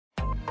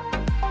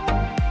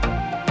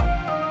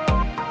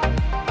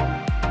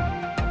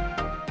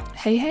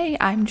Hey,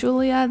 I'm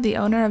Julia, the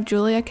owner of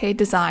Julia K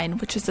Design,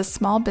 which is a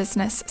small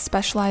business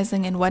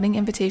specializing in wedding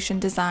invitation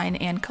design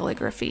and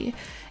calligraphy.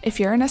 If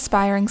you're an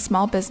aspiring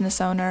small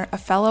business owner, a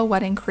fellow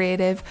wedding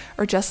creative,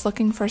 or just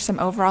looking for some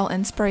overall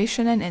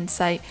inspiration and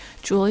insight,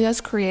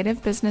 Julia's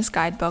Creative Business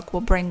Guidebook will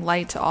bring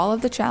light to all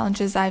of the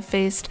challenges I've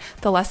faced,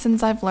 the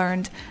lessons I've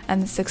learned,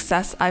 and the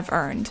success I've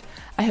earned.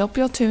 I hope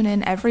you'll tune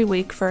in every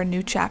week for a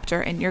new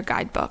chapter in your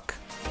guidebook.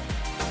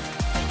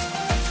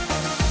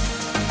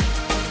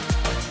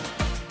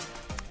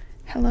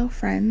 Hello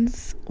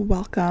friends,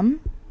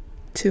 welcome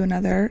to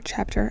another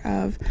chapter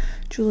of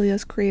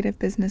Julia's Creative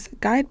Business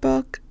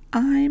Guidebook.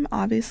 I'm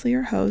obviously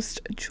your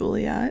host,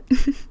 Julia.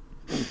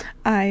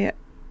 I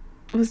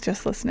was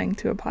just listening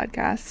to a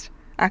podcast.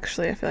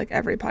 Actually, I feel like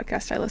every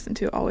podcast I listen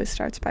to always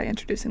starts by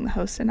introducing the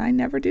host, and I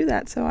never do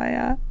that, so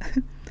I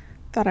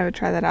thought I would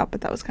try that out,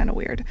 but that was kind of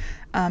weird.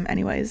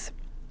 Anyways,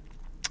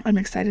 I'm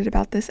excited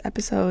about this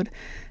episode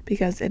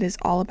because it is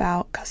all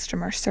about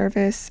customer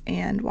service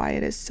and why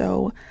it is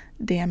so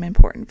damn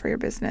important for your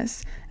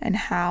business, and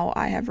how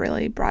I have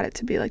really brought it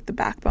to be like the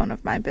backbone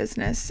of my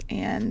business,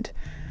 and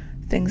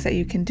things that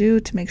you can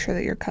do to make sure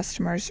that your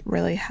customers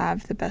really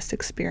have the best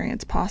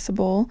experience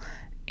possible.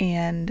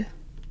 And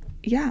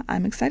yeah,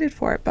 I'm excited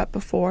for it. But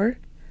before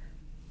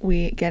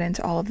we get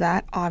into all of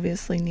that,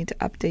 obviously need to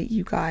update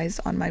you guys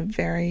on my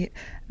very,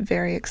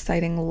 very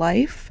exciting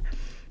life.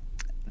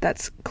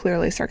 That's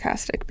clearly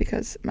sarcastic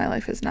because my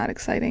life is not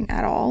exciting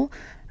at all.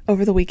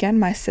 Over the weekend,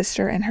 my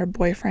sister and her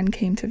boyfriend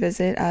came to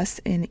visit us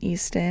in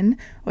Easton,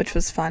 which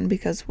was fun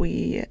because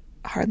we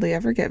hardly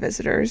ever get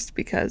visitors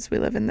because we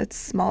live in the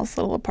smallest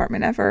little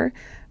apartment ever.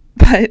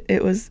 But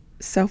it was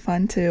so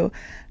fun to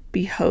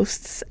be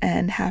hosts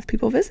and have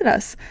people visit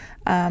us.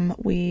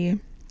 We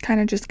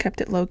kind of just kept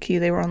it low key.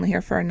 They were only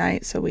here for a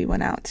night, so we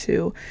went out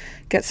to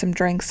get some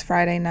drinks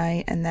Friday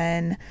night, and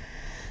then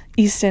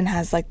Easton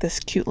has like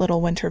this cute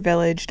little winter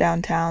village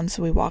downtown,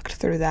 so we walked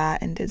through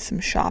that and did some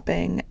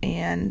shopping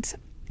and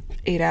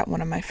ate at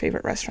one of my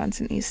favorite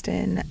restaurants in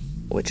Easton,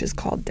 which is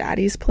called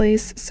Daddy's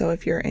Place. So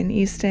if you're in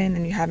Easton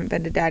and you haven't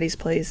been to Daddy's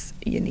Place,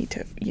 you need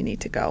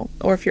to go.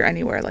 Or if you're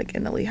anywhere like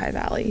in the Lehigh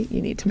Valley,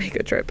 you need to make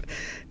a trip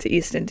to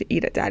Easton to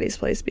eat at Daddy's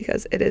Place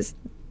because it is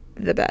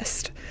the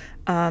best.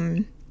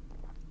 But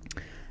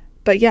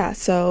yeah,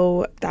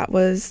 so that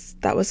was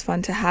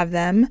fun to have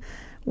them.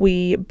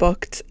 We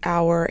booked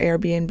our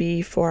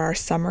Airbnb for our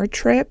summer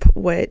trip,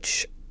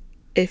 which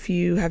if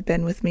you have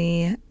been with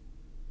me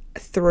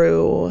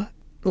through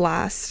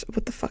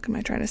what the fuck am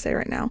I trying to say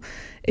right now?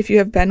 If you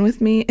have been with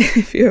me,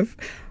 if you have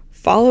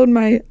followed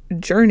my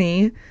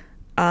journey,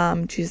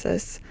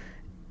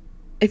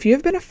 if you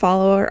have been a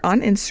follower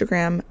on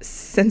Instagram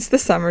since the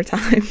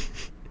summertime,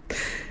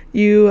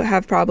 you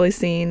have probably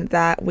seen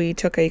that we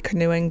took a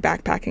canoeing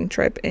backpacking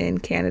trip in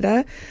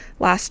Canada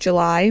last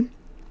July.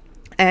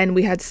 And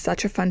we had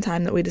such a fun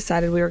time that we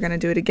decided we were going to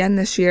do it again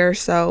this year.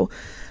 So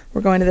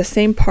we're going to the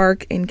same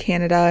park in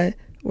Canada.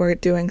 We're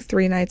doing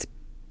 3 nights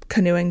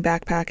canoeing,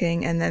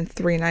 backpacking, and then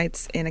 3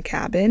 nights in a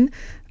cabin.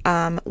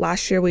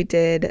 Last year we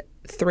did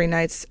 3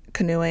 nights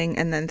canoeing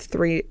and then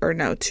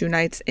 2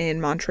 nights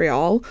in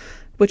Montreal,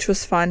 which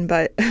was fun,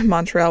 but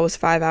Montreal was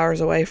 5 hours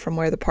away from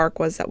where the park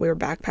was that we were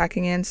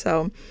backpacking in.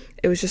 So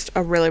it was just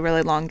a really,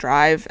 really long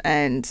drive,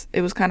 and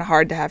it was kind of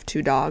hard to have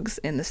 2 dogs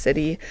in the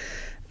city.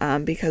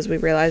 Because we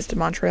realized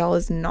Montreal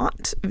is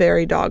not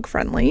very dog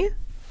friendly.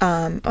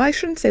 I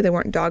shouldn't say they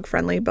weren't dog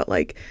friendly, but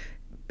like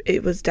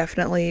it was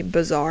definitely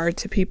bizarre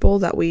to people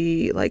that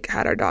we like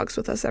had our dogs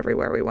with us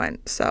everywhere we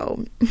went.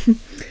 So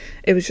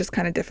it was just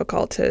kind of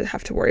difficult to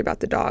have to worry about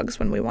the dogs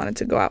when we wanted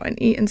to go out and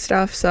eat and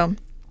stuff. So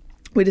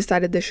we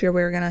decided this year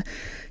we were going to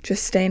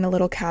just stay in a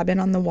little cabin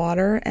on the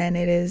water, and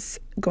it is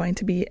going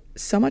to be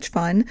so much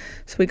fun.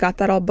 So we got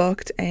that all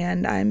booked,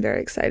 and I'm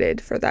very excited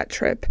for that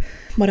trip.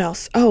 What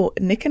else? Oh,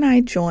 Nick and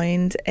I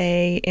joined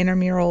a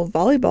intramural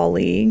volleyball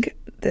league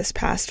this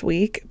past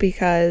week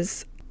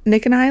because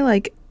Nick and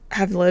I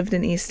have lived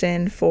in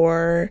Easton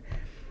for,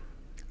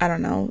 I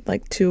don't know,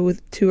 like two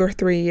or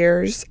 3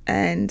 years,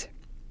 and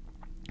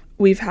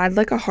we've had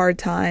like a hard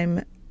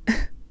time.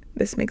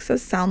 This makes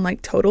us sound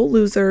like total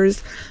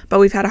losers, but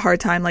we've had a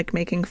hard time like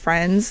making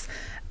friends,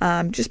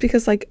 just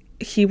because like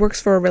he works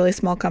for a really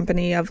small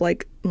company of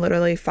like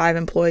literally 5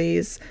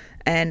 employees,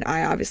 and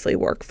I obviously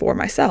work for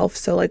myself.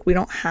 So like we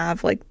don't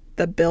have like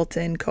the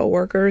built-in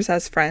coworkers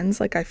as friends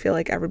like I feel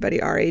like everybody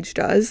our age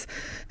does.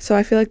 So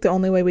I feel like the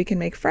only way we can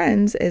make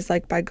friends is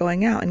like by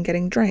going out and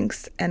getting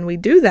drinks, and we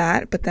do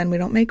that, but then we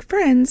don't make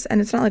friends, and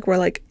it's not like we're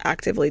like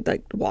actively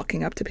like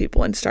walking up to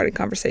people and starting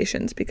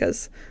conversations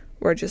because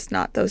we're just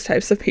not those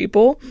types of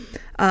people.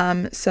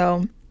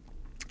 So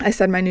I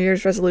said my New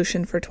Year's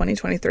resolution for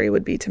 2023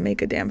 would be to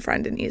make a damn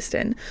friend in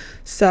Easton.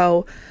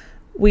 So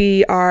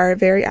we are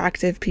very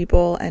active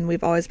people, and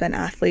we've always been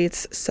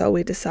athletes. So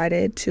we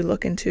decided to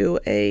look into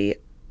a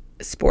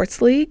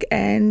sports league,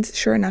 and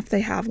sure enough,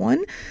 they have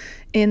one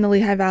in the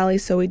Lehigh Valley.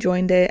 So we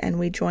joined it, and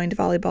we joined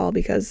volleyball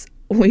because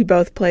we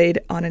both played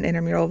on an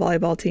intramural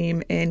volleyball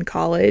team in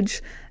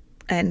college,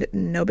 and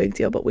no big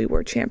deal, but we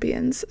were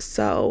champions.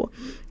 So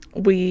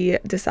we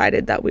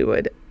decided that we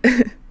would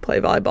play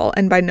volleyball.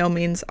 And by no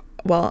means,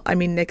 well, I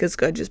mean, Nick is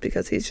good just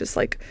because he's just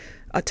like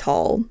a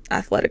tall,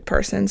 athletic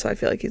person. So I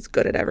feel like he's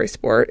good at every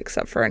sport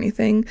except for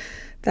anything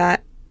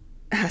that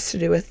has to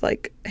do with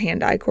like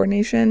hand-eye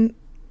coordination,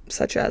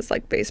 such as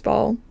like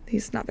baseball.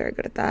 He's not very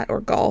good at that,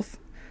 or golf.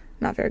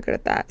 Not very good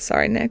at that.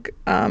 Sorry, Nick.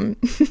 What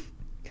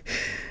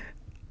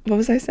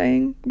was I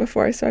saying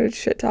before I started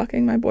shit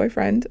talking my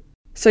boyfriend?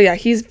 So yeah,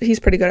 he's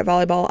pretty good at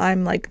volleyball.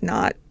 I'm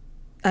not.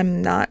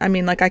 I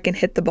mean, like, I can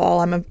hit the ball.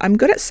 I'm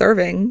good at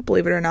serving,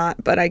 believe it or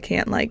not, but I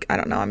can't, like, I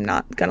don't know, I'm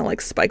not gonna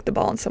like spike the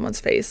ball in someone's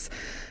face.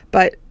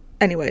 But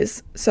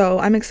anyways, so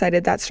I'm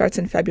excited. That starts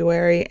in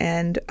February,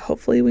 and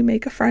hopefully we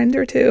make a friend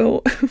or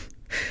two.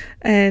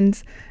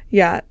 And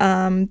yeah,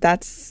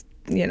 that's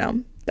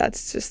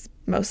just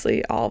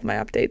mostly all of my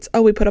updates.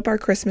 Oh, we put up our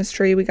Christmas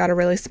tree. We got a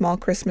really small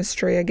Christmas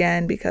tree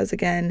again because,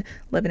 again,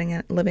 living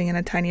in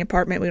a tiny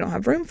apartment, we don't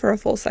have room for a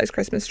full-size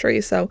Christmas tree.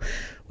 So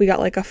we got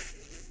like a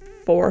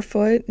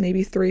 4-foot,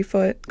 maybe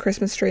 3-foot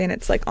Christmas tree, and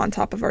it's like on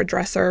top of our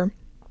dresser.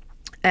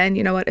 And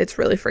you know what? It's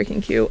really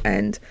freaking cute.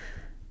 And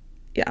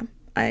yeah,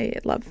 I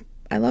love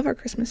our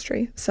Christmas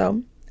tree.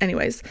 So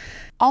anyways,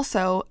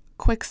 also,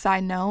 quick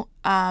side note,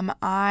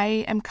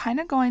 I am kind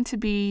of going to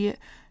be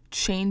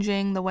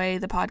changing the way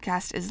the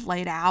podcast is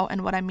laid out.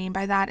 And what I mean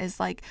by that is,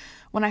 like,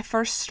 when I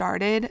first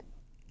started,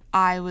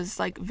 I was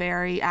like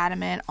very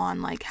adamant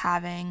on like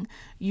having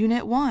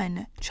unit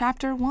 1,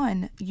 chapter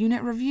 1,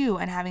 unit review,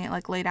 and having it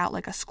like laid out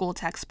like a school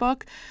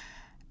textbook.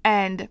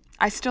 And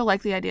I still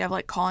like the idea of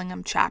like calling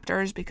them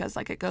chapters because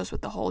like it goes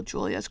with the whole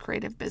Julia's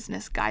Creative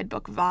Business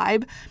Guidebook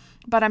vibe.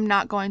 But I'm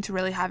not going to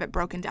really have it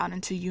broken down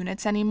into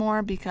units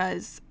anymore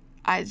because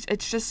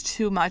it's just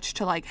too much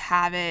to like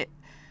have it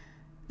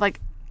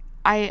like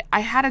I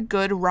had a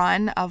good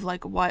run of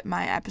like what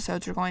my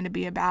episodes are going to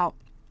be about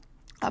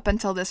up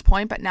until this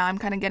point, but now I'm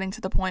kind of getting to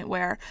the point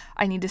where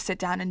I need to sit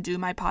down and do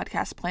my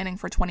podcast planning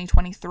for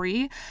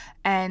 2023,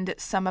 and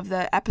some of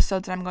the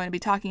episodes that I'm going to be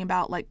talking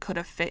about like could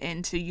have fit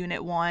into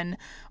unit 1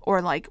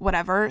 or like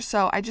whatever.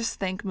 So I just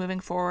think moving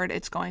forward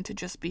it's going to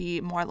just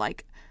be more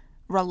like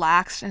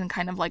relaxed and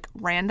kind of like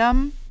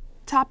random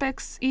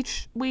topics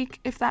each week,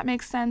 if that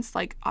makes sense.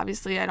 Like,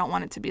 obviously I don't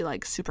want it to be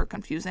like super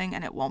confusing,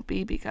 and it won't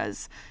be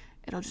because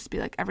it'll just be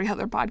like every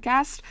other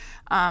podcast.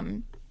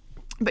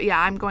 But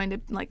yeah, I'm going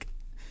to like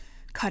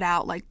cut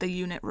out like the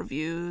unit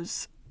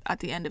reviews at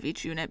the end of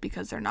each unit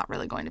because they're not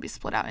really going to be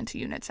split out into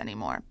units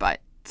anymore,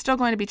 but still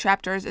going to be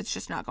chapters. It's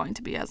just not going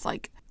to be as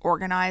like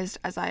organized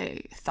as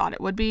I thought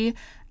it would be.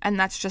 And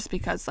that's just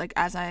because like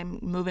as I'm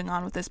moving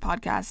on with this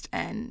podcast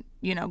and,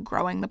 you know,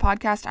 growing the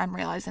podcast, I'm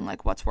realizing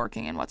like what's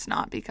working and what's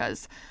not,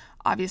 because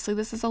obviously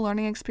this is a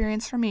learning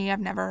experience for me. I've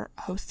never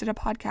hosted a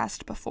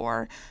podcast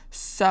before.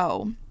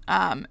 So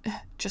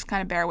just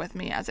kind of bear with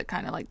me as it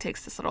kind of like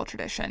takes this little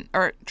transition.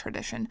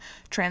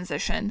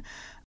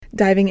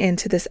 Diving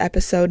into this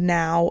episode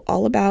now,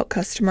 all about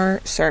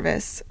customer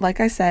service. Like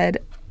I said,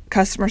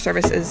 customer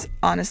service is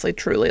honestly,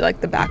 truly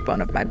like the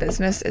backbone of my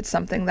business. It's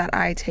something that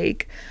I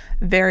take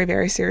very,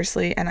 very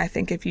seriously. And I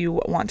think if you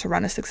want to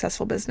run a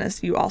successful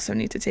business, you also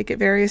need to take it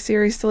very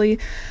seriously,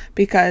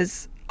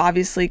 because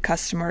obviously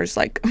customers,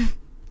 like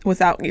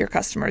without your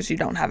customers, you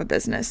don't have a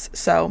business.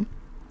 So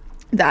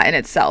that in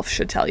itself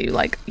should tell you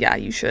like, yeah,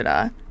 you should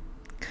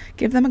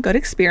give them a good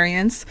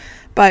experience.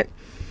 But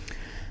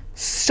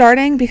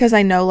starting, because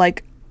I know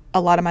like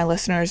a lot of my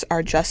listeners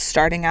are just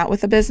starting out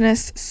with a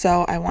business,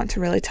 so I want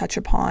to really touch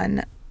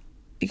upon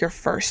your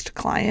first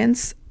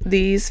clients.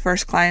 These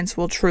first clients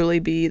will truly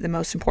be the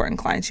most important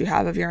clients you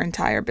have of your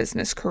entire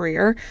business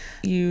career.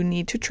 You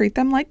need to treat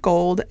them like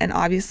gold, and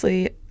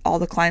obviously all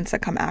the clients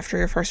that come after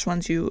your first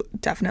ones, you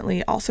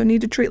definitely also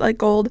need to treat like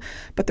gold.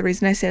 But the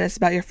reason I say this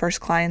about your first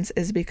clients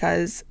is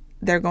because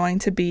they're going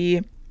to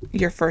be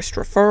your first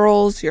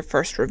referrals, your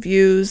first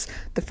reviews,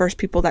 the first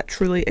people that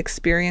truly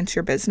experience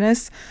your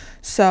business.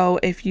 So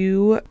if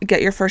you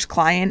get your first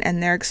client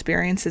and their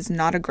experience is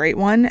not a great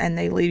one and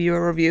they leave you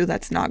a review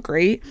that's not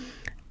great,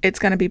 it's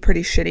going to be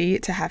pretty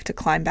shitty to have to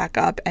climb back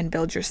up and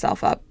build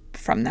yourself up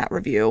from that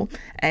review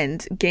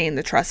and gain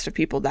the trust of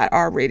people that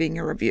are rating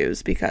your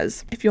reviews.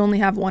 Because if you only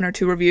have 1 or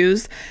 2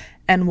 reviews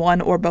and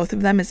one or both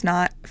of them is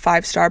not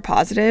 5-star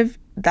positive,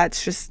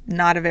 that's just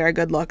not a very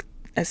good look,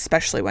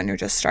 especially when you're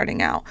just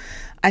starting out.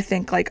 I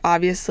think like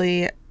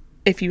obviously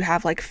if you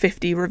have like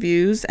 50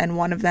 reviews and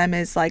one of them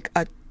is like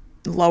a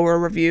lower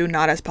review,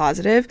 not as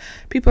positive,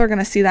 people are going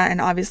to see that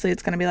and obviously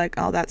it's going to be like,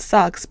 oh, that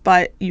sucks.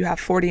 But you have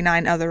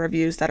 49 other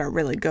reviews that are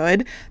really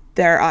good.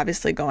 They're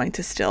obviously going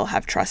to still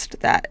have trust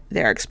that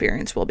their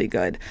experience will be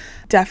good.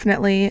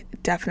 Definitely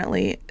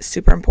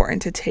super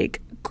important to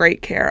take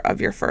great care of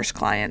your first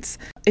clients.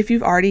 If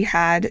you've already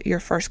had your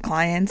first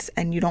clients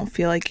and you don't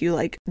feel like you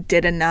like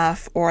did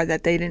enough or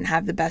that they didn't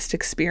have the best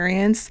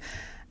experience,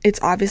 it's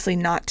obviously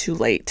not too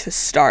late to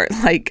start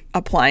like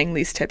applying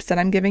these tips that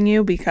I'm giving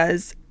you,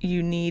 because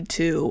you need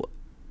to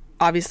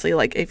obviously,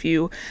 like, if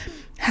you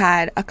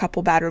had a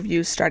couple bad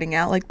reviews starting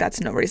out, like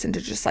that's no reason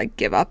to just like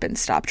give up and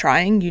stop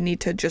trying. You need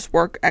to just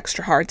work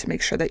extra hard to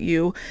make sure that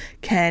you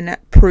can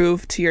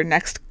prove to your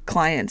next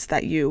clients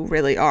that you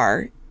really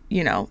are,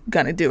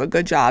 gonna do a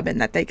good job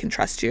and that they can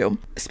trust you.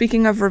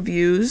 Speaking of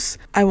reviews,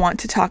 I want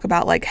to talk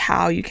about like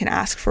how you can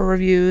ask for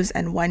reviews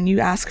and when you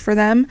ask for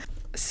them.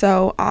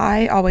 So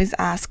I always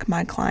ask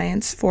my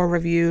clients for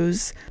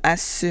reviews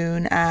as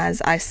soon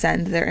as I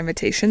send their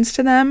invitations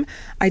to them.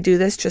 I do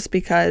this just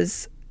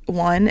because,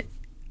 one,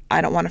 I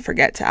don't want to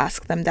forget to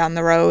ask them down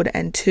the road,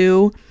 and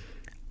two,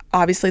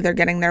 obviously they're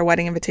getting their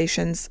wedding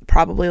invitations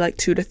probably like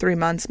 2 to 3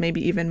 months,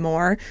 maybe even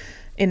more,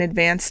 in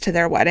advance to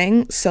their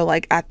wedding. So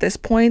like at this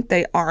point,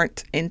 they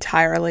aren't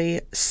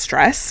entirely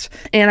stressed.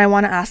 And I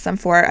want to ask them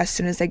for it as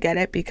soon as they get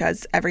it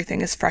because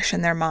everything is fresh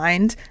in their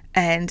mind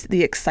and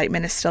the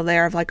excitement is still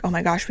there of like, oh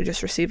my gosh, we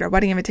just received our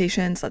wedding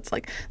invitations. Let's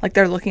like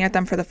they're looking at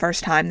them for the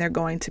first time. They're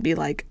going to be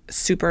like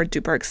super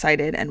duper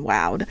excited and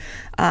wowed.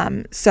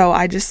 So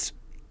I just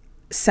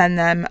send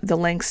them the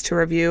links to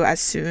review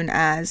as soon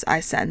as I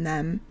send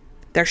them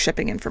their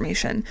shipping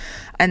information.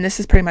 And this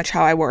is pretty much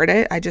how I word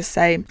it. I just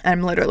say,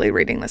 I'm literally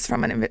reading this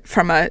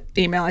from a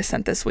email I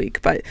sent this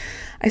week, but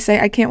I say,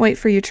 I can't wait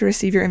for you to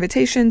receive your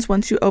invitations.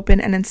 Once you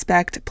open and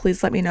inspect,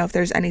 please let me know if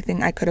there's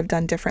anything I could have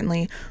done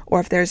differently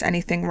or if there's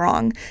anything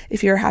wrong.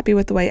 If you're happy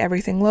with the way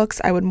everything looks,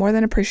 I would more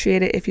than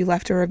appreciate it if you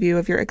left a review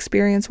of your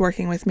experience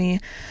working with me.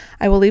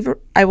 I will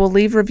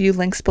leave review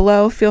links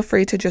below. Feel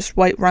free to just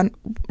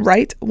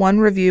write one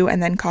review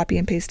and then copy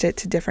and paste it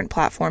to different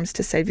platforms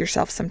to save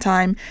yourself some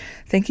time.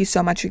 Thank you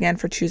so much again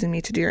for choosing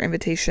me to do your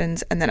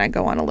invitations. And then I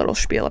go on a little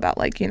spiel about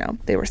like,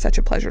 they were such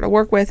a pleasure to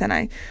work with.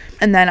 And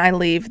then I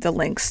leave the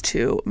links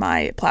to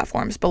my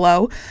platforms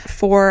below.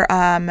 For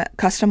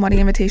custom wedding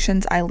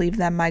invitations, I leave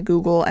them my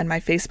Google and my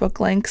Facebook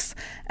links.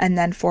 And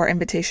then for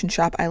Invitation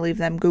Shop, I leave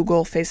them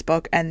Google,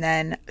 Facebook, and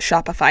then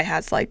Shopify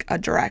has like a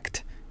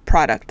direct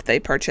product they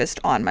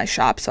purchased on my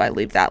shop, so I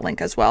leave that link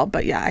as well.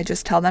 But yeah, I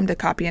just tell them to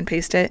copy and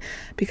paste it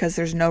because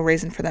there's no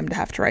reason for them to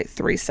have to write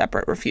 3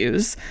 separate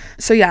reviews.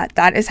 So yeah,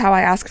 that is how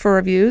I ask for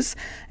reviews.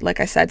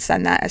 Like I said,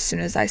 send that as soon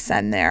as I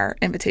send their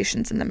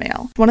invitations in the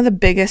mail. One of the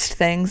biggest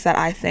things that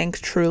I think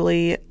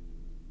truly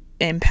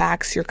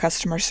impacts your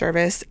customer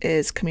service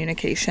is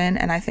communication,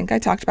 and I think I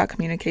talked about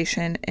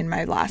communication in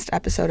my last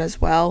episode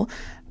as well,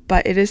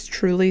 but it is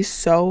truly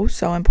so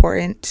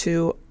important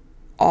to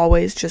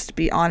always just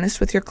be honest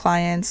with your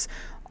clients,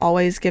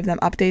 always give them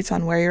updates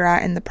on where you're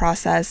at in the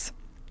process.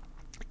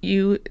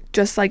 You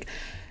just like,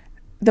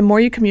 the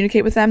more you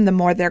communicate with them, the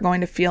more they're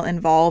going to feel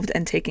involved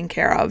and taken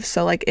care of.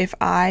 So like if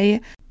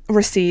I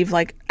receive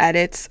like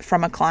edits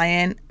from a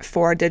client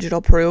for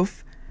digital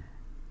proof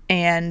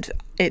and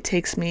it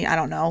takes me,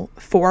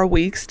 4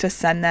 weeks to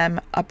send them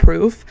a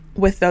proof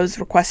with those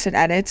requested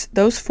edits,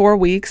 those 4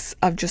 weeks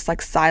of just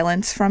like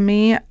silence from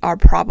me are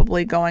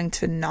probably going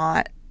to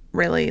not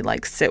really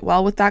like sit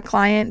well with that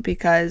client,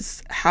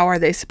 because how are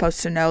they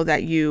supposed to know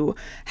that you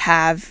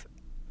have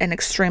an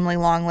extremely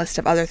long list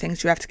of other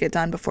things you have to get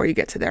done before you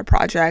get to their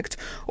project?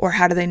 Or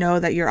how do they know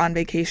that you're on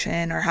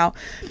vacation? Or how?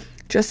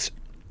 Just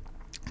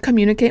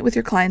communicate with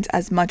your clients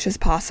as much as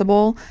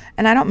possible.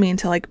 And I don't mean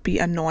to like be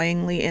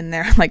annoyingly in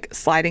there, like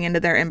sliding into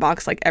their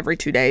inbox like every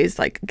 2 days,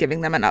 like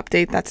giving them an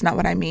update. That's not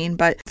what I mean.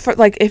 But for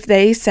like, if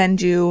they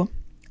send you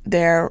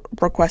their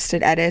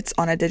requested edits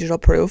on a digital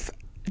proof,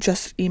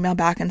 just email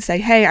back and say,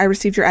 hey, I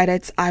received your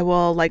edits. I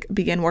will like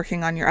begin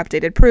working on your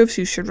updated proofs.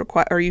 You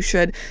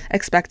should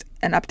expect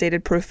an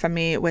updated proof from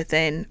me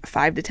within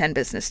 5 to 10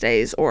 business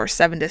days or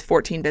 7 to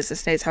 14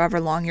 business days, however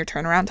long your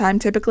turnaround time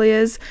typically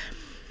is,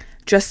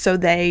 just so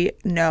they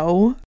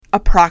know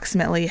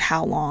approximately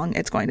how long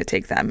it's going to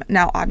take them.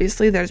 Now,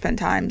 obviously, there's been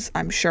times,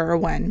 I'm sure,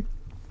 when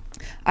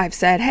I've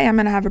said, hey, I'm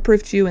going to have a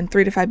proof to you in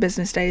 3 to 5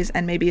 business days,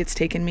 and maybe it's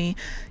taken me,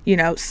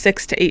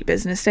 6 to 8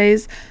 business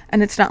days.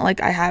 And it's not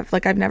like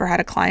I've never had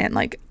a client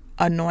like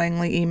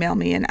annoyingly email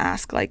me and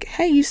ask like,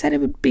 hey, you said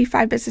it would be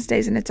 5 business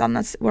days and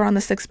we're on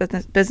the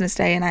 6th business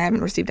day and I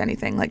haven't received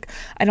anything. Like,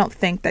 I don't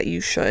think that you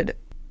should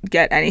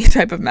get any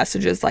type of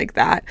messages like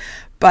that,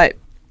 but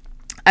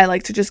I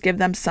like to just give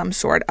them some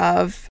sort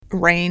of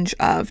range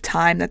of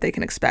time that they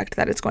can expect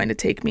that it's going to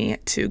take me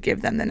to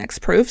give them the next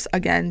proofs.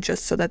 Again,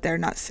 just so that they're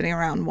not sitting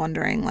around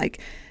wondering like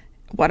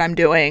what I'm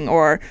doing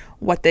or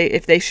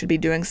if they should be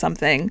doing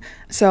something.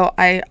 So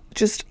I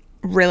just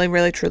really,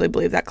 really, truly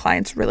believe that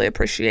clients really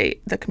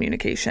appreciate the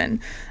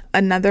communication.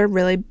 Another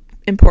really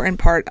important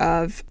part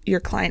of your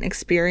client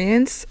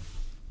experience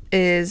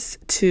is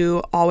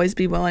to always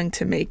be willing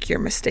to make your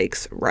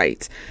mistakes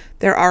right.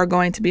 There are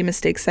going to be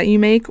mistakes that you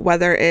make,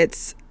 whether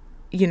it's,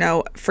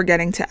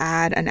 forgetting to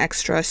add an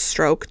extra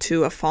stroke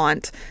to a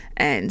font,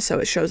 and so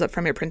it shows up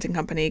from your printing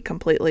company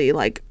completely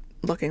like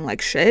looking like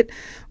shit.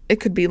 It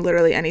could be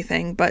literally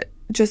anything, but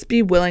just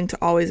be willing to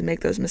always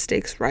make those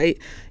mistakes right.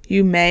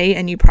 You may,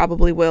 and you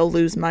probably will,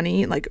 lose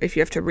money, like if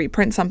you have to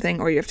reprint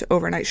something or you have to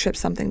overnight ship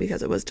something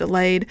because it was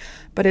delayed,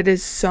 but it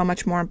is so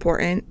much more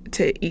important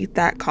to eat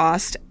that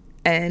cost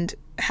and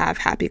have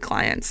happy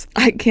clients.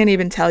 I can't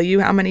even tell you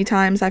how many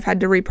times I've had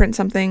to reprint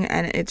something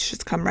and it's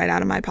just come right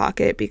out of my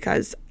pocket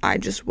because I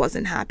just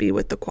wasn't happy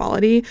with the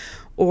quality.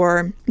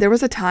 Or there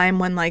was a time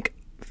when like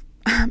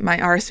my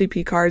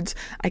RSVP cards,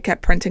 I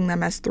kept printing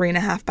them as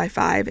 3.5 by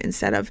 5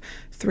 instead of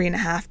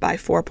 3.5 by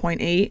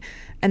 4.8.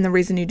 And the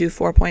reason you do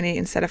 4.8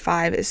 instead of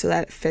 5 is so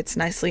that it fits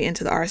nicely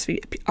into the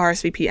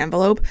RSVP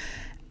envelope.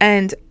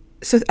 And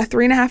so a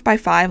 3.5 by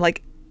 5,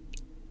 like,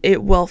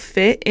 it will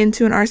fit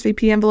into an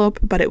RSVP envelope,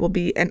 but it will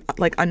be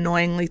like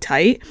annoyingly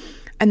tight.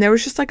 And there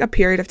was just like a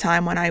period of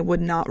time when I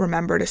would not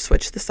remember to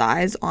switch the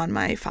size on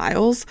my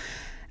files.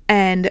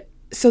 And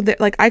so that,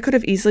 like, I could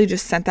have easily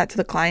just sent that to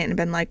the client and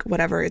been like,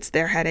 whatever, it's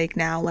their headache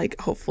now. Like,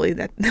 hopefully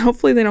they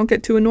don't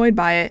get too annoyed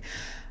by it.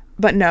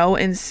 But no,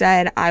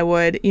 instead I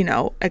would,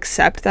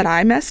 accept that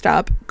I messed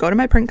up, go to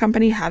my print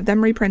company, have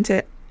them reprint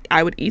it.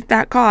 I would eat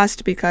that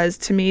cost because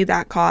to me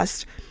that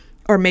cost,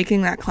 or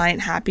making that client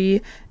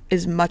happy,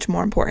 is much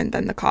more important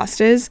than the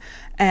cost is.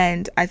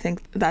 And I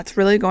think that's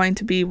really going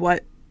to be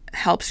what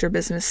helps your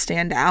business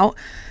stand out.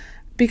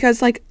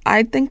 Because like,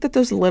 I think that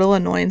those little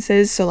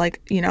annoyances, so like,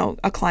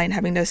 a client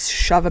having to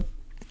shove a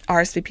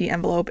RSVP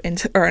envelope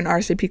into, or an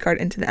RSVP card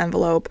into the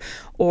envelope,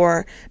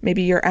 or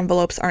maybe your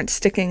envelopes aren't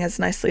sticking as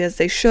nicely as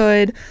they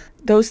should.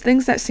 Those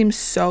things that seem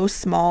so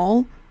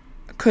small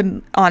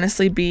could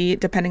honestly be,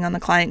 depending on the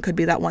client, could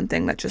be that one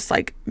thing that just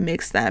like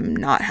makes them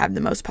not have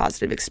the most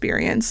positive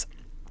experience.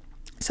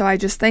 So I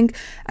just think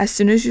as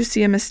soon as you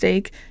see a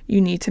mistake,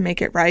 you need to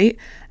make it right.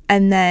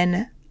 And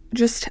then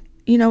just,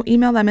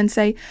 email them and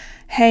say,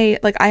 hey,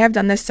 like, I have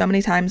done this so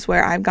many times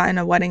where I've gotten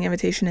a wedding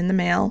invitation in the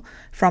mail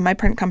from my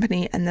print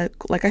company, and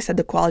like I said,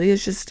 the quality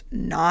is just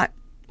not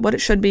what it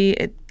should be.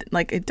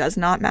 It does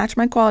not match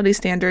my quality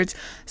standards.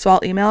 So I'll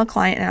email a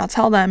client and I'll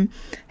tell them,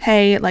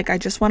 hey, like, I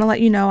just want to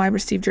let you know I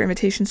received your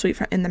invitation suite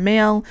in the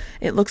mail.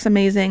 It looks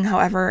amazing.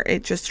 However,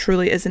 it just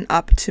truly isn't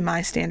up to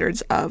my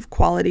standards of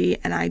quality,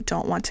 and I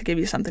don't want to give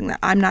you something that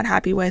I'm not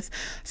happy with.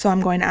 So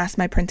I'm going to ask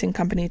my printing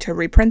company to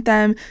reprint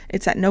them.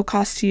 It's at no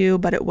cost to you,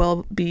 but it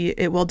will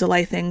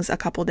delay things a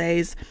couple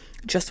days.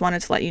 Just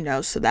wanted to let you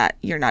know so that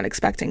you're not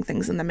expecting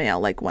things in the mail.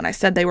 Like when I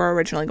said they were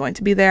originally going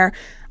to be there,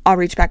 I'll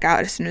reach back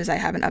out as soon as I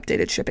have an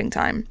updated shipping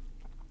time.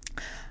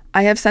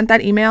 I have sent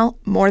that email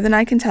more than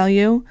I can tell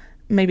you.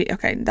 Maybe,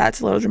 okay, that's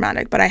a little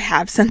dramatic, but I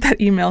have sent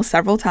that email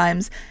several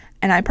times,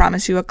 and I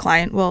promise you a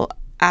client will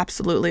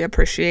absolutely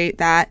appreciate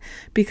that,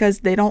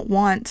 because they don't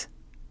want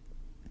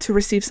to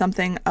receive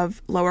something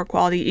of lower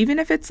quality. Even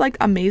if it's like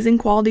amazing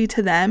quality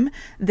to them,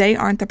 they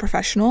aren't the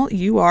professional,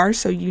 you are.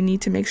 So you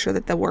need to make sure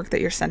that the work that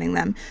you're sending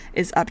them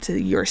is up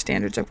to your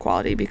standards of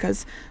quality,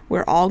 because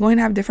we're all going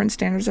to have different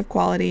standards of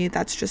quality.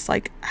 That's just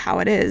like how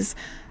it is.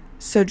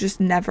 So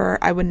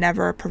I would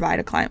never provide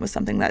a client with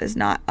something that is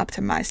not up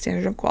to my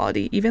standard of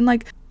quality. Even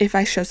like if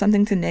I show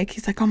something to Nick,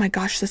 he's like, oh my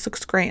gosh, this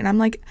looks great. And I'm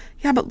like,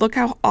 yeah, but look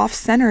how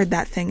off-centered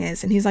that thing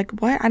is. And he's like,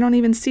 what? I don't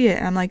even see it.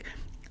 And I'm like,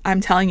 I'm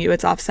telling you,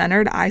 it's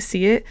off-centered. I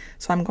see it,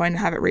 so I'm going to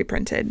have it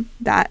reprinted.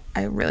 That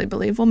I really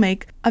believe will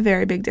make a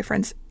very big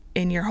difference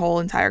in your whole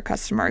entire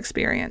customer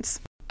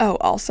experience. Oh,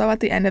 also at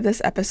the end of this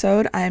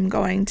episode, I'm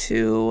going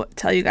to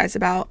tell you guys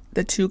about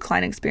the 2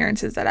 client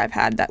experiences that I've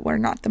had that were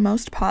not the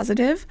most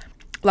positive.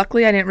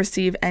 Luckily, I didn't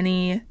receive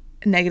any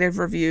negative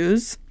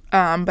reviews,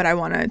 but I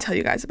want to tell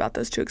you guys about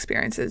those 2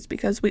 experiences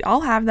because we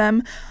all have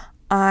them.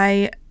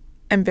 I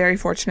am very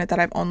fortunate that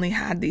I've only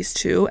had these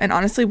 2, and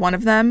honestly, one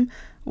of them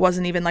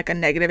wasn't even like a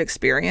negative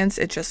experience.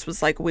 It just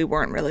was like we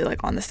weren't really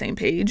like on the same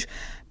page.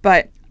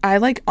 But I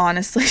like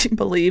honestly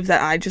believe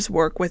that I just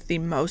work with the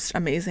most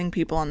amazing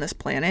people on this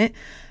planet,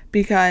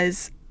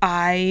 because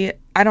I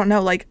don't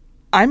know, like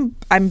I'm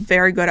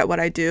very good at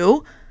what I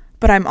do,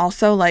 but I'm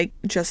also like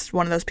just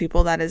one of those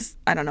people that is,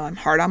 I don't know, I'm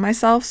hard on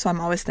myself. So I'm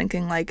always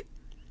thinking like,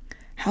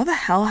 how the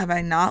hell have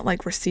I not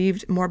like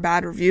received more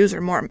bad reviews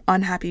or more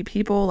unhappy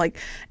people? Like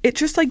it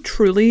just like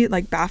truly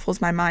like baffles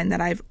my mind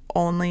that I've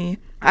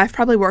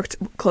probably worked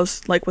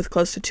with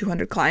close to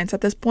 200 clients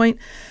at this point,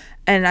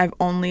 and I've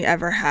only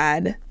ever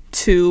had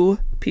 2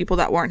 people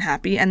that weren't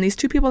happy. And these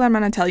 2 people that I'm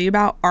going to tell you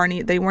about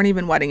they weren't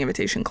even wedding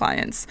invitation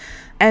clients.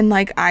 And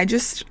like, I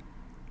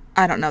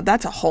don't know,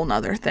 that's a whole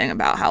nother thing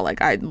about how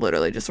like I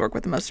literally just work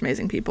with the most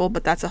amazing people,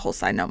 but that's a whole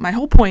side note. My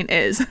whole point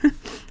is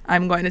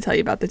I'm going to tell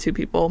you about the 2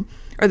 people,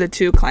 or the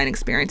 2 client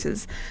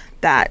experiences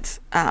that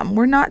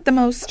were not the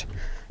most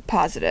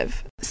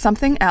positive.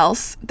 Something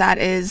else that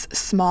is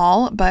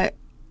small, but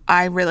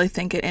I really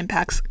think it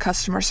impacts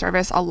customer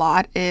service a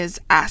lot, is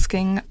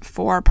asking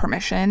for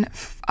permission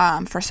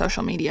for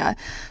social media.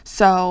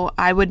 So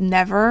I would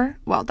never,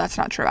 well, that's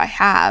not true. I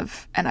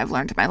have, and I've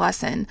learned my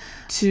lesson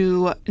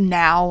to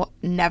now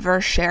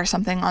never share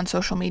something on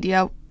social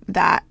media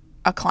that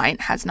a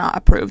client has not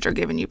approved or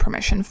given you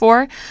permission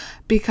for,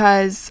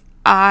 because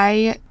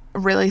I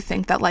really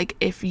think that like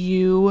if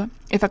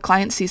a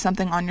client sees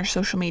something on your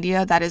social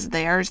media that is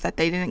theirs that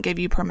they didn't give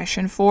you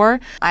permission for,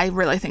 I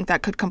really think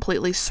that could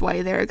completely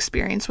sway their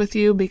experience with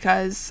you,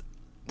 because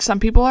some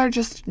people are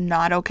just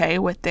not okay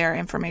with their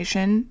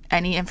information,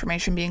 any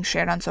information being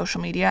shared on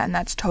social media, and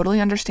that's totally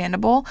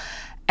understandable.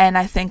 And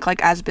I think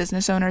like as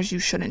business owners, you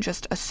shouldn't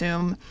just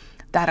assume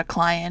that a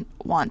client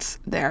wants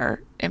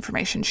their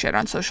information shared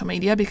on social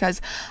media,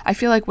 because I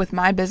feel like with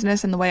my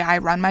business and the way I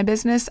run my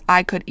business,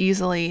 I could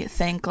easily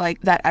think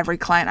like that every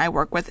client I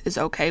work with is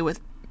okay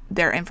with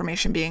their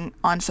information being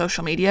on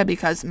social media,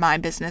 because my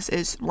business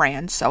is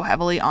ran so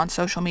heavily on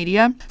social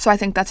media. So I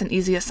think that's an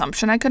easy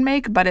assumption I could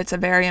make, but it's a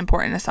very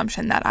important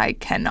assumption that I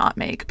cannot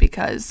make,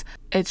 because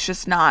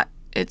it's not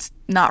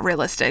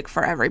realistic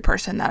for every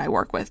person that I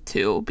work with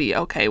to be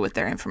okay with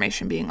their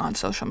information being on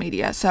social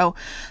media. So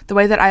the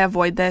way that I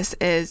avoid this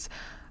is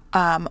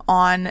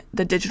on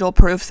the digital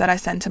proofs that I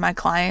send to my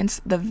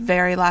clients, the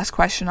very last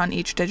question on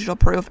each digital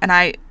proof,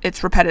 and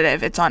it's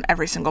repetitive, it's on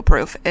every single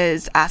proof,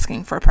 is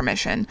asking for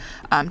permission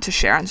to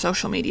share on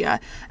social media.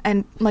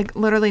 And like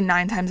literally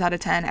 9 times out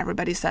of 10,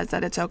 everybody says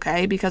that it's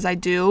okay, because I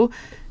do,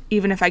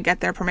 even if I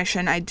get their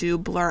permission, I do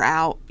blur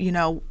out,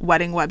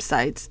 wedding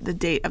websites, the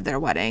date of their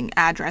wedding,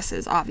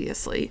 addresses,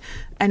 obviously.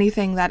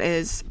 Anything that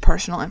is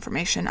personal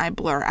information, I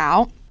blur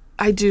out.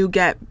 I do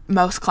get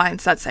most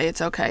clients that say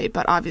it's okay,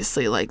 but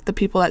obviously like the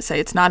people that say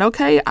it's not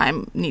okay, I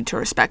need to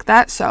respect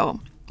that. So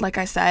like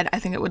I said, I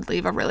think it would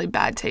leave a really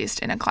bad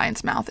taste in a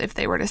client's mouth if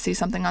they were to see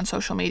something on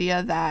social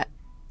media that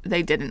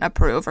they didn't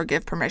approve or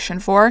give permission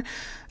for.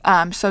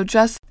 So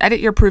just edit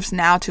your proofs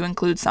now to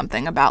include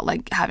something about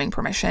like having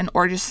permission,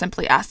 or just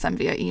simply ask them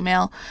via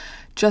email,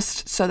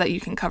 just so that you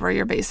can cover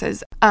your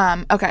bases.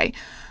 Okay.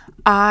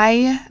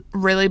 I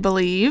really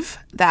believe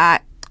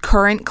that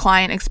current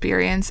client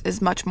experience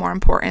is much more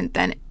important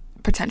than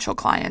potential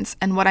clients.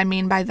 And what I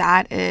mean by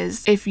that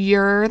is, if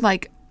you're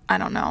like, I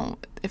don't know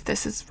if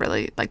this is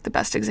really like the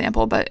best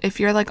example, but if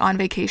you're like on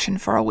vacation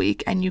for a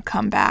week and you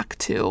come back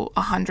to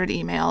 100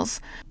 emails,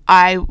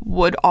 I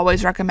would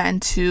always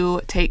recommend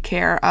to take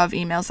care of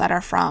emails that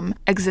are from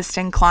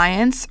existing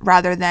clients,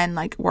 rather than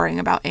like worrying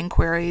about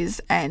inquiries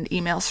and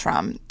emails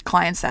from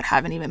clients that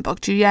haven't even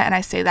booked you yet. And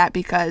I say that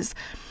because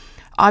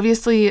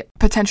obviously,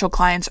 potential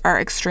clients are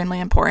extremely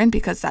important,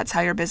 because that's how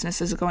your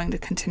business is going to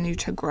continue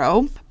to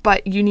grow.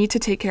 But you need to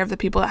take care of the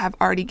people that have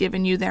already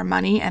given you their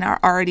money and are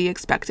already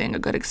expecting a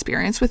good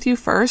experience with you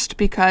first,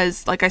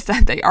 because like I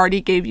said, they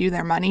already gave you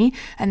their money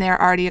and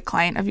they're already a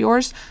client of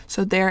yours.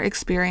 So their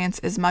experience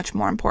is much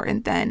more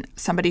important than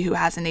somebody who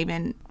hasn't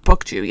even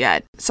booked you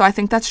yet. So I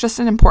think that's just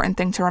an important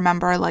thing to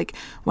remember, like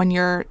when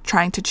you're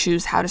trying to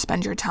choose how to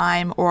spend your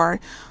time or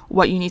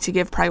what you need to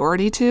give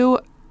priority to.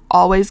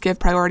 Always give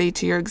priority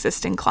to your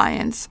existing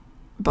clients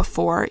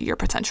before your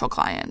potential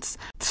clients.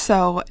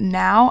 So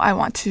now I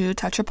want to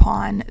touch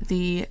upon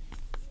the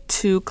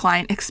 2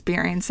 client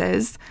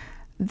experiences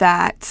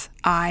that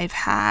I've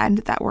had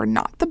that were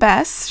not the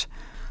best.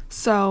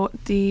 So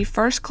the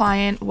first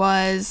client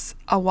was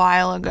a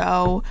while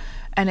ago,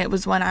 and it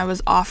was when I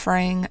was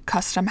offering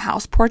custom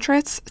house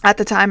portraits. At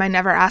the time, I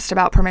never asked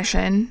about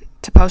permission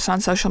to post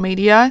on social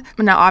media.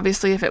 Now,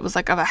 obviously, if it was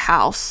like of a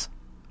house,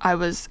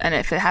 and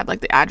if it had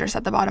like the address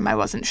at the bottom, I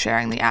wasn't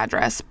sharing the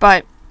address.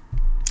 But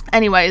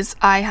anyways,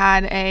 I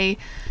had a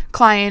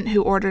client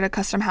who ordered a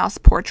custom house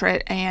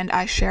portrait, and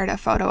I shared a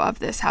photo of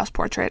this house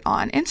portrait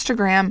on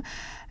Instagram.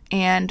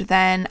 And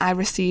then I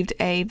received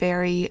a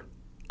very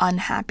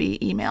unhappy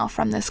email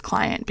from this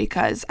client,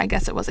 because I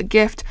guess it was a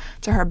gift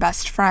to her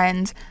best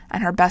friend,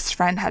 and her best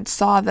friend had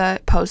saw the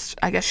post.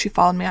 I guess she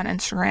followed me on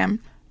Instagram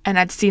and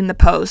I'd seen the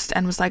post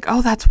and was like,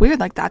 oh, that's weird.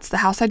 Like, that's the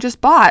house I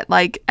just bought.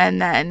 Like, and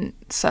then,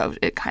 so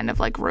it kind of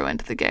like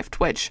ruined the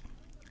gift, which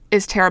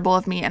is terrible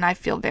of me. And I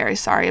feel very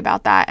sorry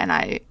about that. And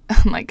I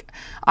like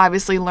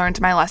obviously learned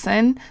my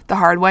lesson the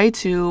hard way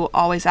to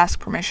always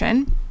ask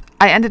permission.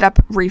 I ended up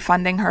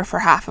refunding her for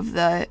half of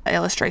the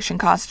illustration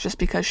costs, just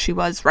because she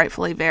was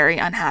rightfully very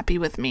unhappy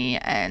with me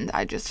and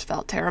I just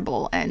felt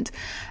terrible. And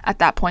at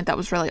that point, that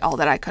was really all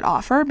that I could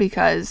offer,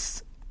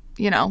 because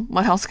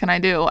what else can I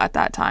do at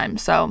that time?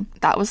 So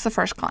that was the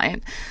first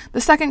client.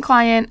 The second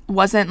client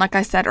wasn't, like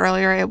I said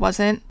earlier, it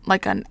wasn't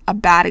like a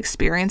bad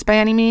experience by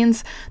any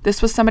means.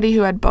 This was somebody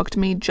who had booked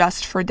me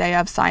just for day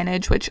of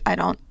signage, which I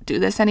don't do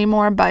this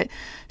anymore, but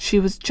she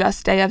was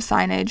just day of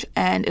signage,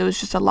 and it was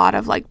just a lot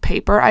of like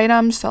paper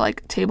items. So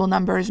like table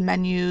numbers,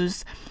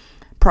 menus,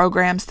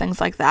 programs,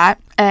 things like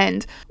that.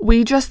 And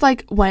we just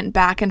like went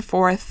back and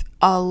forth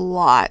a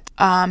lot.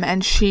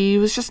 And she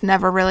was just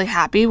never really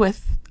happy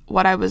with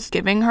what I was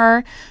giving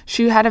her.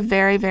 She had a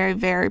very, very,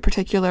 very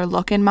particular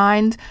look in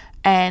mind,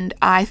 and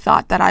I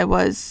thought that I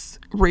was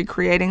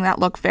recreating that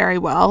look very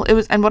well.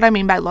 And what I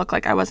mean by look,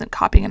 like I wasn't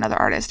copying another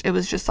artist. It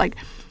was just like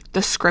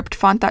the script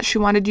font that she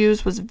wanted to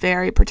use was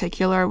very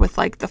particular, with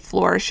like the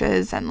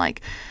flourishes, and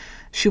like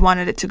she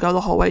wanted it to go the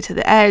whole way to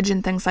the edge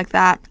and things like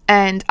that.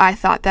 And I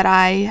thought that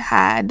I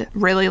had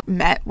really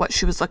met what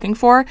she was looking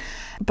for,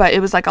 but it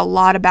was like a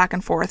lot of back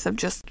and forth of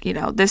just,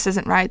 this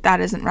isn't right,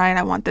 that isn't right,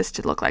 I want this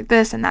to look like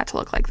this and that to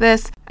look like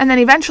this. And then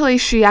eventually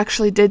she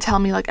actually did tell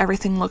me like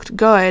everything looked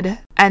good.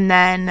 And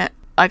then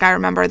like I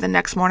remember the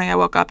next morning I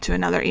woke up to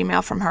another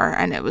email from her,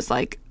 and it was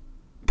like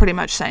pretty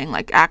much saying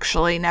like,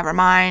 actually, never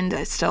mind,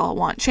 I still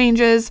want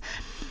changes.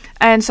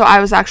 And so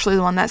I was actually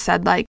the one that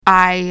said like,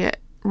 I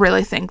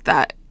really think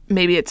that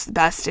maybe it's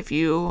best if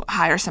you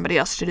hire somebody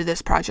else to do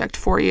this project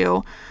for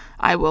you.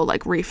 I will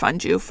like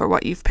refund you for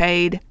what you've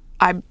paid.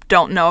 I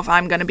don't know if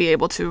I'm going to be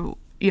able to,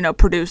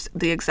 produce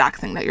the exact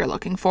thing that you're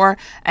looking for.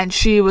 And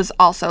she was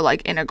also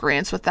like in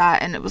agreement with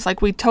that. And it was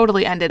like, we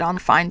totally ended on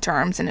fine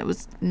terms and it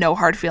was no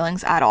hard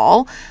feelings at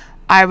all.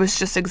 I was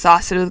just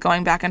exhausted with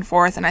going back and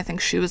forth. And I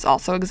think she was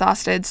also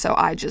exhausted. So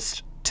I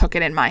just took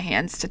it in my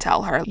hands to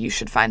tell her, you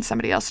should find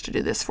somebody else to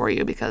do this for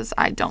you, because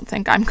I don't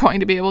think I'm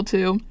going to be able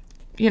to,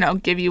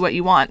 give you what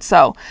you want.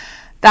 So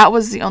that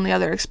was the only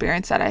other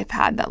experience that I've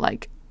had that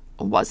like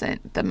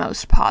wasn't the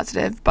most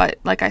positive. But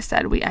like I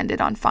said, we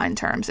ended on fine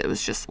terms. It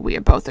was just, we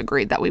both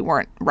agreed that we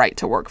weren't right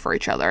to work for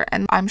each other.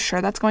 And I'm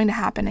sure that's going to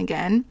happen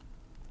again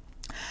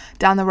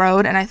down the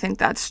road. And I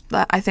think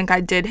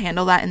I did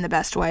handle that in the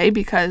best way,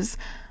 because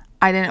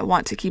I didn't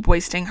want to keep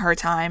wasting her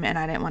time and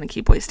I didn't want to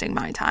keep wasting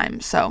my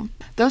time. So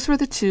those were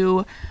the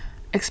two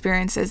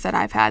experiences that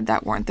I've had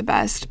that weren't the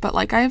best. But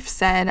like I've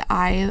said,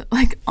 I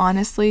like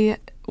honestly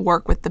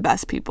work with the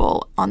best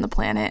people on the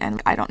planet, and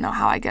I don't know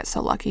how I get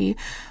so lucky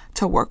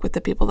to work with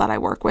the people that I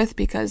work with,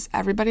 because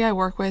everybody I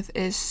work with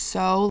is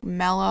so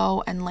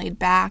mellow and laid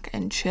back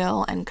and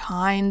chill and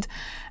kind,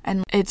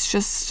 and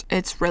it's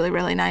really,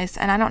 really nice.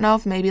 And I don't know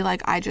if maybe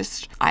like I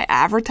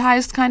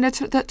advertised kind of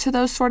to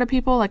those sort of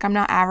people. Like I'm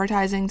not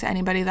advertising to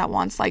anybody that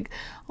wants like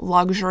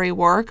luxury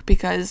work,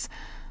 because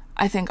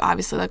I think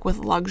obviously like with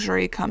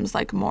luxury comes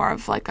like more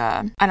of like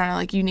I don't know,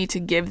 like you need to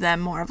give them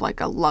more of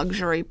like a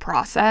luxury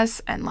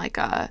process, and like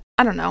I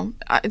don't know,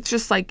 it's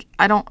just like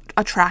I don't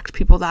attract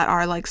people that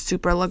are like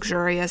super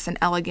luxurious and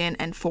elegant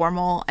and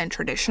formal and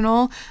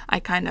traditional. I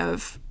kind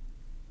of,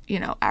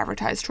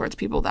 advertise towards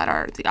people that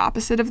are the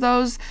opposite of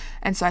those.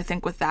 And so I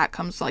think with that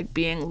comes like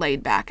being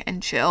laid back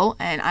and chill.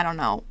 And I don't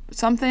know,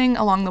 something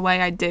along the way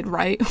I did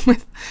right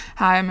with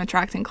how I'm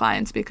attracting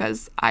clients,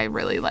 because I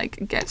really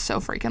like get so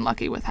freaking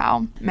lucky with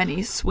how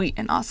many sweet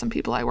and awesome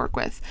people I work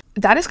with.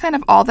 That is kind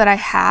of all that I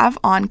have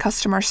on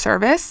customer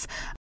service.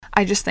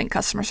 I just think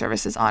customer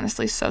service is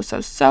honestly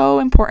so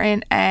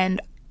important.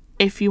 And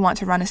if you want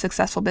to run a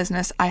successful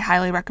business, I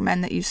highly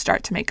recommend that you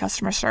start to make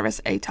customer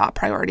service a top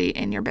priority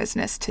in your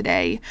business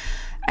today.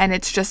 And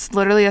it's just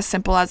literally as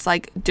simple as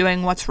like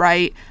doing what's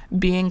right,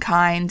 being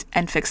kind,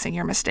 and fixing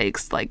your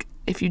mistakes. Like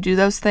if you do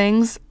those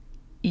things,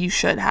 you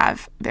should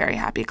have very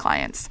happy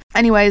clients.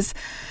 Anyways,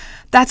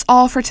 that's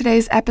all for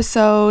today's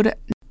episode.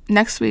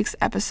 Next week's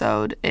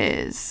episode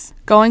is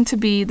going to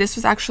be, this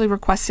was actually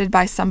requested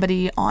by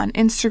somebody on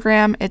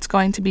Instagram. It's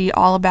going to be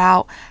all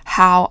about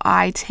how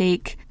I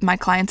take my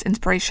client's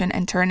inspiration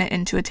and turn it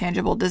into a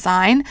tangible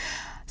design.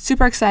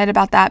 Super excited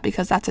about that,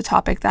 because that's a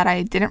topic that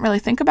I didn't really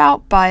think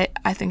about, but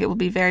I think it will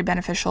be very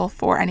beneficial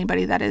for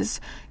anybody that is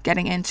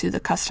getting into the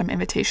custom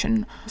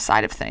invitation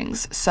side of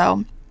things.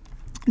 So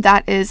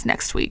that is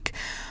next week.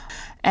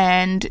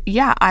 And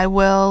yeah, I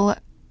will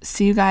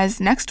see you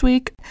guys next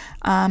week.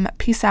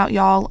 Peace out,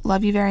 y'all.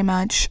 Love you very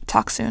much.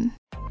 Talk soon.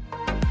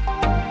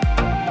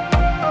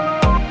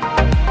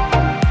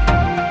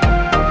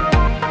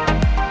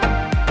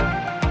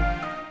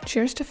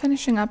 Cheers to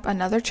finishing up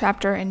another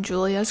chapter in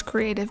Julia's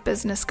Creative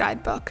Business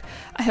Guidebook.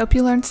 I hope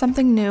you learned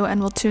something new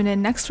and will tune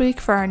in next week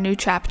for our new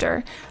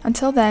chapter.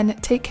 Until then,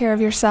 take care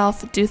of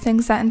yourself, do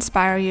things that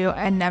inspire you,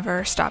 and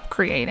never stop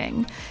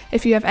creating.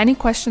 If you have any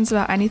questions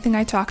about anything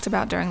I talked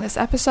about during this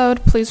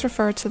episode, please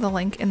refer to the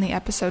link in the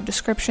episode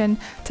description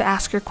to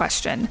ask your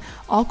question.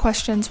 All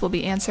questions will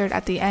be answered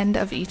at the end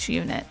of each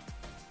unit.